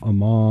if a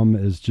mom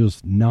is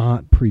just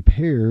not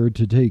prepared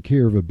to take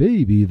care of a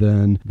baby,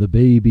 then the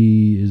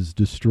baby is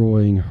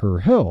destroying her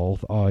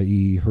health,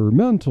 i.e. her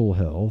mental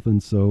health.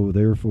 And so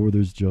therefore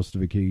there's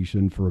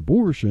justification for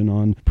abortion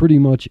on pretty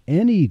much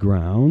any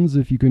grounds,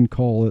 if you can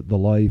call it the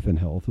life and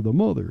health of the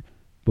mother.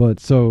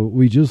 But so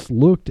we just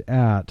looked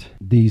at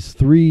these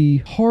three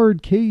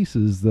hard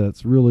cases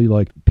that's really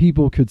like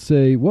people could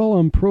say, well,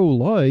 I'm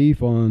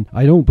pro-life on,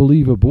 I don't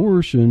believe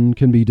abortion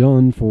can be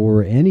done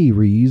for any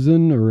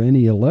reason or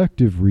any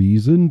elective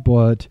reason,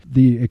 but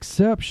the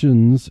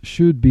exceptions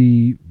should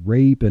be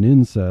rape and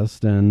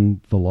incest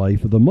and the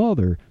life of the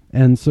mother.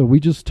 And so we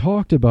just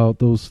talked about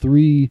those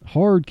three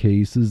hard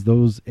cases,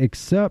 those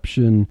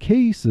exception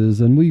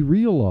cases, and we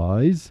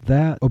realize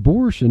that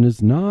abortion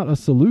is not a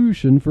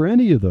solution for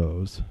any of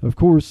those. Of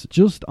course,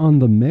 just on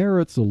the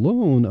merits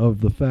alone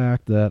of the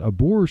fact that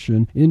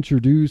abortion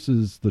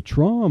introduces the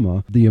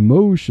trauma, the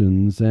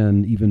emotions,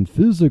 and even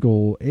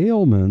physical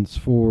ailments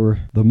for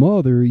the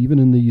mother, even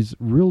in these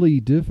really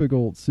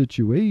difficult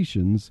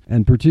situations,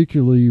 and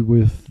particularly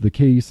with the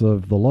case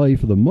of the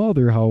life of the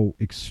mother, how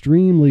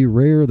extremely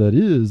rare that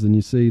is. And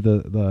you say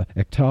that the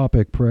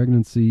ectopic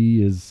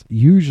pregnancy is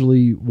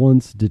usually,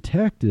 once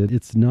detected,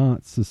 it's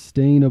not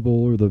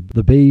sustainable, or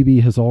the baby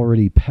has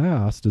already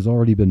passed, has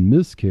already been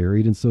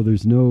miscarried, and so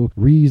there's no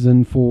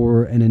reason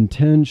for an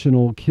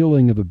intentional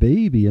killing of a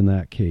baby in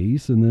that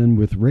case. And then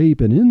with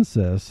rape and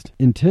incest,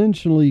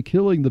 intentionally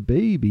killing the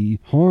baby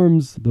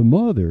harms the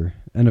mother.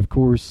 And of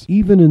course,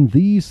 even in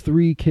these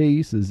three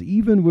cases,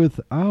 even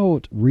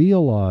without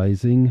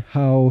realizing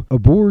how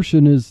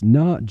abortion is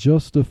not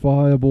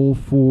justifiable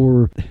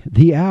for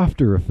the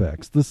after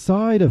effects, the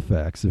side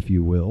effects, if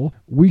you will,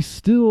 we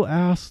still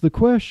ask the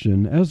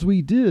question, as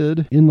we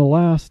did in the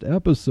last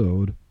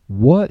episode,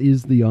 what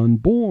is the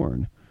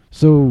unborn?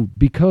 So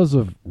because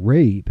of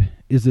rape,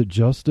 is it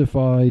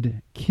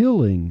justified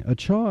killing a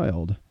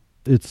child?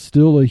 It's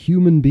still a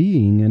human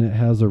being, and it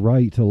has a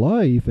right to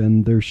life,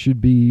 and there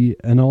should be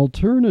an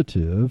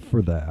alternative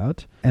for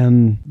that.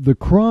 And the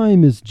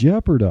crime is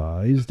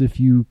jeopardized if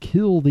you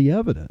kill the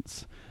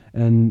evidence.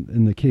 And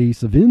in the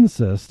case of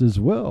incest as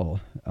well,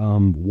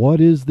 what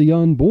is the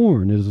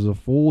unborn? Is it a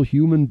full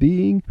human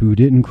being who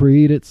didn't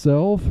create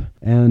itself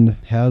and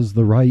has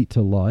the right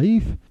to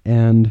life?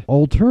 And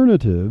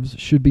alternatives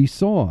should be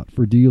sought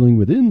for dealing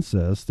with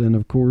incest. And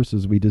of course,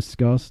 as we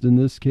discussed in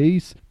this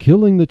case,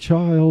 killing the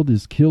child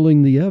is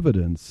killing the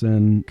evidence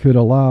and could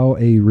allow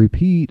a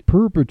repeat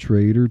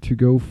perpetrator to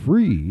go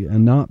free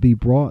and not be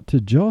brought to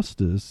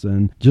justice.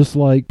 And just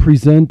like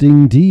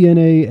presenting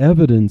DNA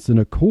evidence in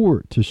a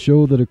court to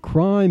show that a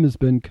crime has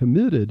been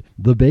committed,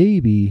 the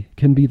baby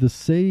can be the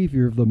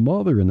savior of the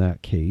mother in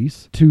that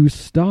case to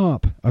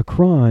stop a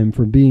crime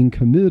from being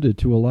committed,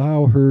 to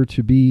allow her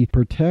to be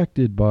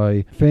protected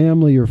by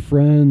family or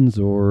friends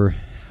or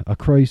a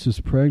crisis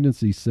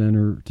pregnancy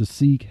center, to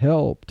seek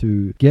help,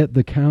 to get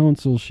the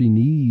counsel she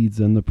needs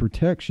and the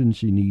protection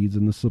she needs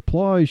and the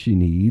supply she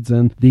needs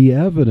and the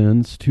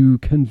evidence to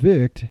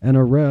convict and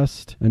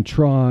arrest and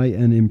try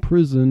and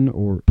imprison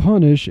or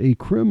punish a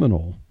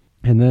criminal.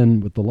 And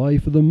then with the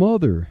life of the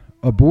mother,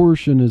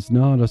 abortion is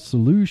not a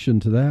solution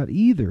to that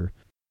either.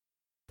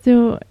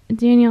 So,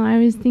 Daniel, I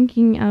was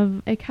thinking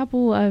of a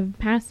couple of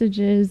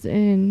passages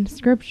in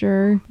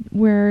Scripture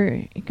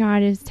where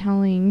God is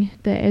telling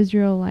the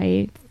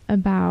Israelites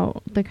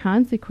about the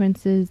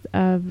consequences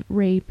of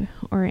rape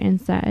or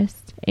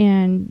incest,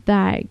 and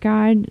that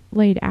God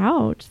laid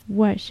out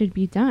what should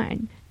be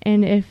done.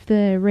 And if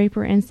the rape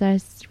or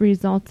incest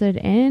resulted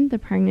in the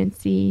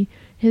pregnancy,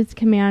 his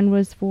command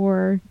was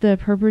for the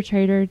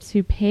perpetrator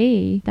to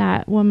pay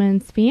that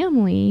woman's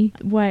family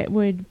what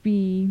would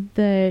be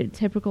the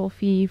typical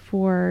fee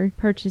for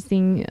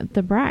purchasing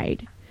the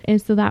bride.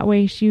 And so that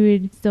way she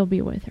would still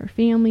be with her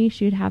family,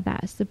 she would have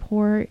that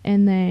support,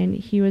 and then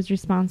he was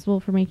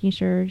responsible for making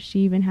sure she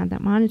even had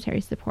that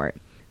monetary support.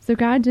 So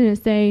God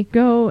didn't say,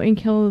 go and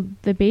kill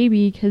the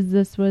baby because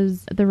this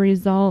was the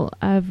result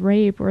of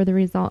rape or the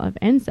result of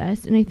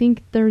incest. And I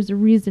think there's a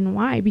reason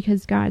why,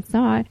 because God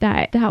saw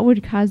that that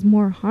would cause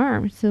more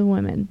harm to the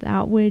women.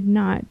 That would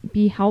not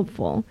be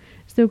helpful.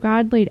 So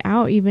God laid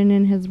out, even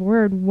in his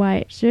word,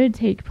 what should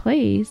take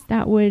place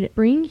that would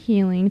bring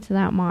healing to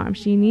that mom.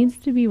 She needs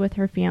to be with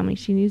her family.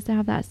 She needs to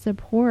have that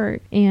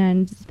support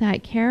and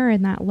that care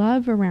and that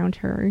love around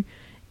her.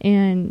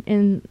 And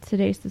in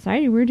today's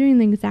society, we're doing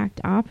the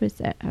exact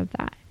opposite of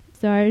that.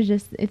 So I was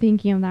just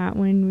thinking of that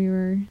when we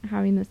were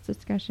having this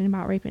discussion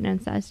about rape and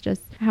incest,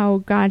 just how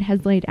God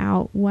has laid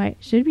out what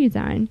should be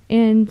done.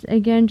 And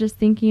again, just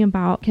thinking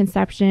about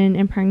conception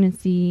and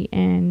pregnancy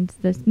and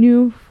this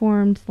new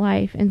formed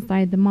life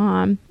inside the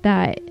mom,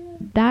 that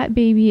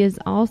baby is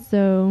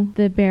also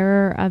the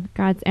bearer of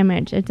God's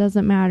image. It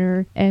doesn't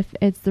matter if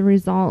it's the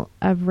result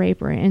of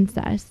rape or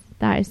incest.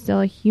 That is still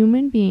a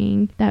human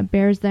being that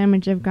bears the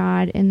image of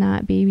God, and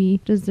that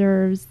baby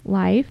deserves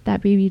life,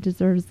 that baby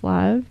deserves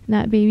love,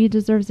 that baby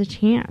deserves a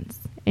chance.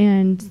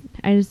 And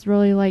I just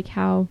really like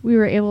how we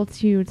were able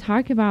to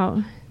talk about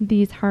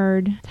these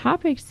hard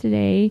topics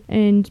today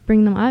and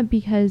bring them up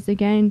because,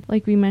 again,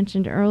 like we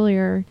mentioned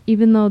earlier,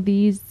 even though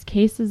these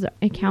cases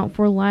account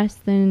for less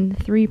than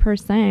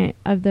 3%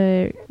 of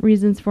the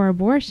reasons for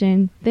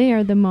abortion, they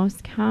are the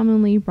most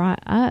commonly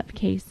brought up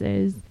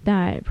cases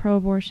that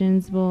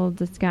pro-abortions will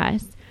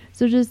discuss.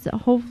 So just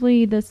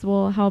hopefully this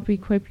will help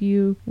equip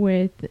you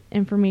with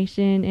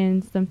information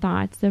and some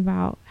thoughts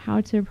about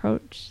how to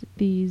approach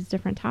these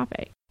different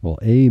topics. Well,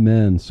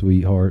 amen,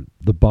 sweetheart.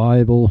 The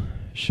Bible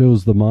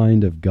shows the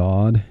mind of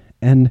God,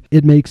 and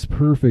it makes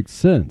perfect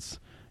sense.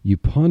 You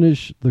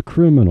punish the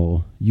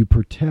criminal, you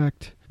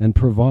protect and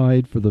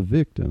provide for the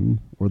victim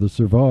or the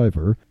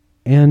survivor,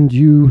 and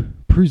you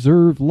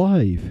preserve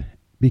life.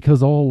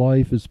 because all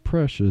life is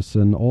precious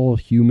and all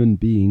human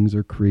beings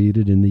are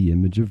created in the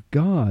image of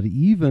God,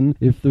 even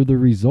if they're the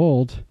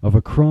result of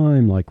a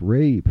crime like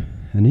rape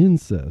and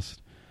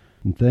incest.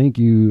 And thank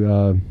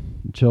you,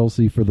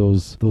 Chelsea, for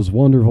those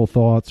wonderful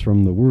thoughts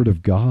from the Word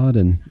of God,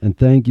 and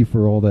thank you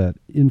for all that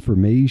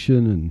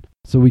information, and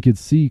so we could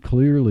see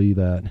clearly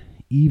that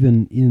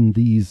even in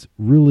these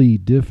really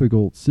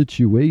difficult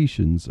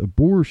situations,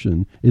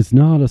 abortion is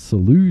not a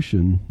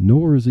solution,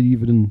 nor is it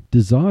even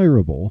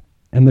desirable.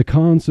 And the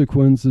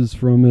consequences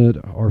from it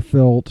are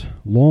felt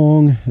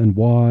long and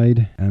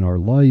wide and are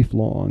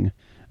lifelong.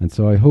 And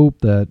so I hope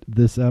that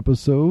this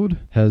episode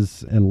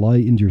has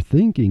enlightened your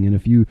thinking. And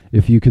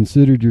if you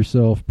considered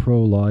yourself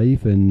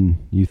pro-life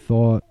and you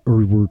thought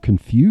or were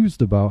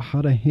confused about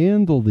how to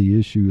handle the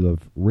issue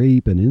of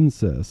rape and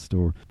incest,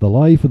 or the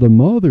life of the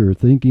mother,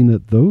 thinking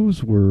that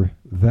those were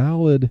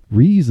valid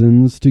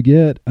reasons to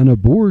get an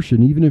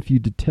abortion, even if you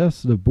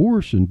detested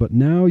abortion, but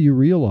now you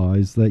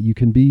realize that you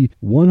can be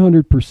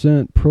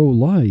 100%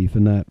 pro-life,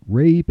 and that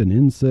rape and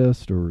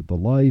incest or the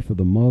life of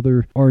the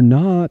mother are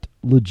not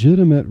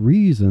legitimate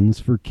reasons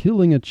for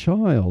killing a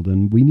child.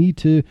 And we need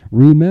to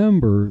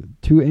remember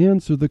to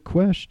answer the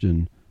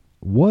question,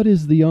 what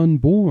is the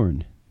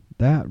unborn?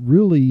 That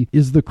really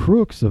is the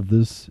crux of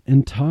this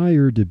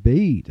entire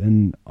debate,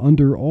 and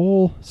under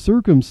all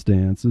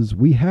circumstances,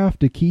 we have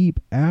to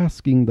keep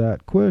asking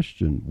that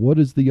question, what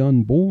is the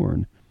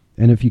unborn?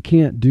 And if you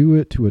can't do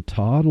it to a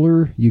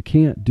toddler, you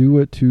can't do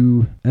it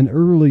to an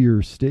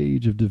earlier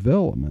stage of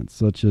development,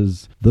 such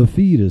as the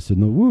fetus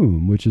in the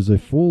womb, which is a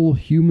full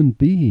human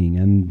being.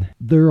 And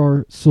there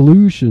are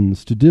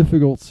solutions to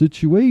difficult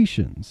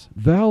situations,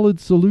 valid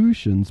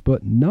solutions,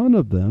 but none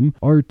of them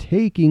are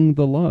taking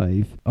the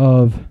life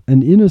of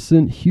an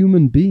innocent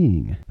human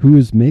being who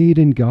is made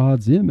in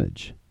God's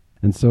image.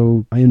 And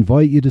so I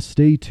invite you to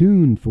stay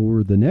tuned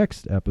for the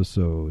next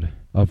episode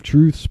of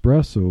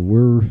Truthspresso,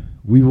 where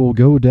we will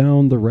go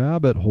down the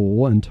rabbit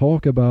hole and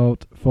talk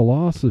about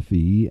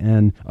philosophy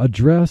and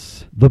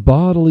address the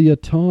bodily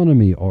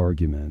autonomy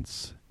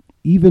arguments.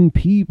 Even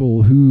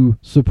people who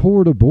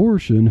support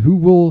abortion, who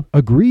will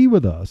agree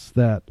with us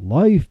that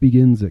life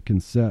begins at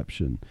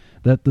conception,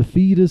 that the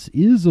fetus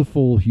is a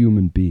full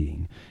human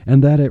being,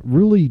 and that it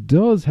really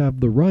does have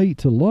the right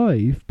to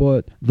life,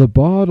 but the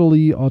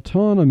bodily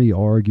autonomy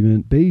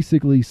argument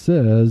basically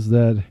says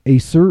that a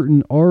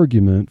certain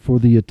argument for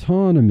the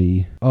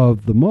autonomy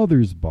of the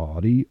mother's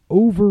body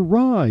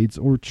overrides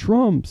or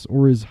trumps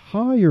or is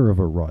higher of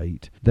a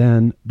right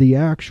than the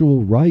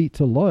actual right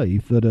to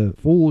life that a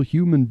full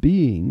human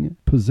being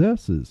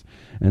possesses.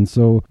 And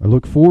so I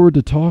look forward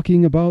to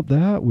talking about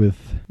that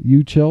with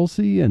you,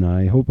 Chelsea, and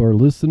I hope our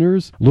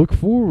listeners look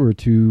forward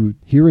to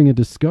hearing a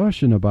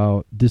discussion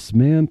about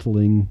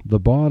dismantling the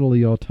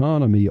bodily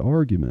autonomy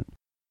argument.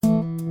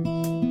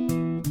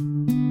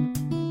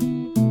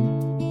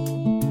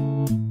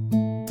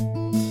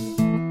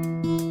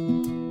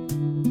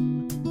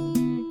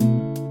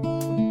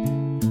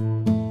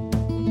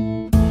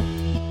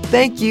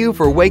 Thank you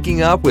for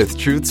waking up with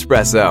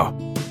Truthspresso.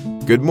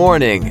 Good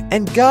morning,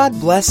 and God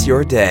bless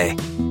your day.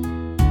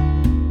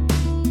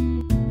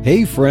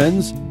 Hey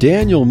friends,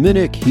 Daniel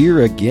Minnick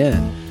here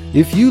again.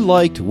 If you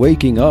liked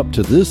waking up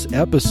to this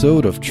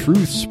episode of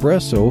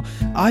Truthspresso,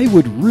 I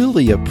would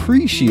really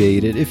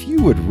appreciate it if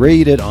you would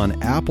rate it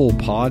on Apple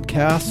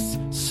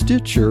Podcasts,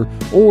 Stitcher,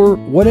 or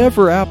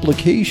whatever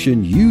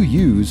application you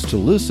use to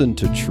listen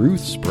to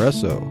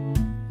Truthspresso.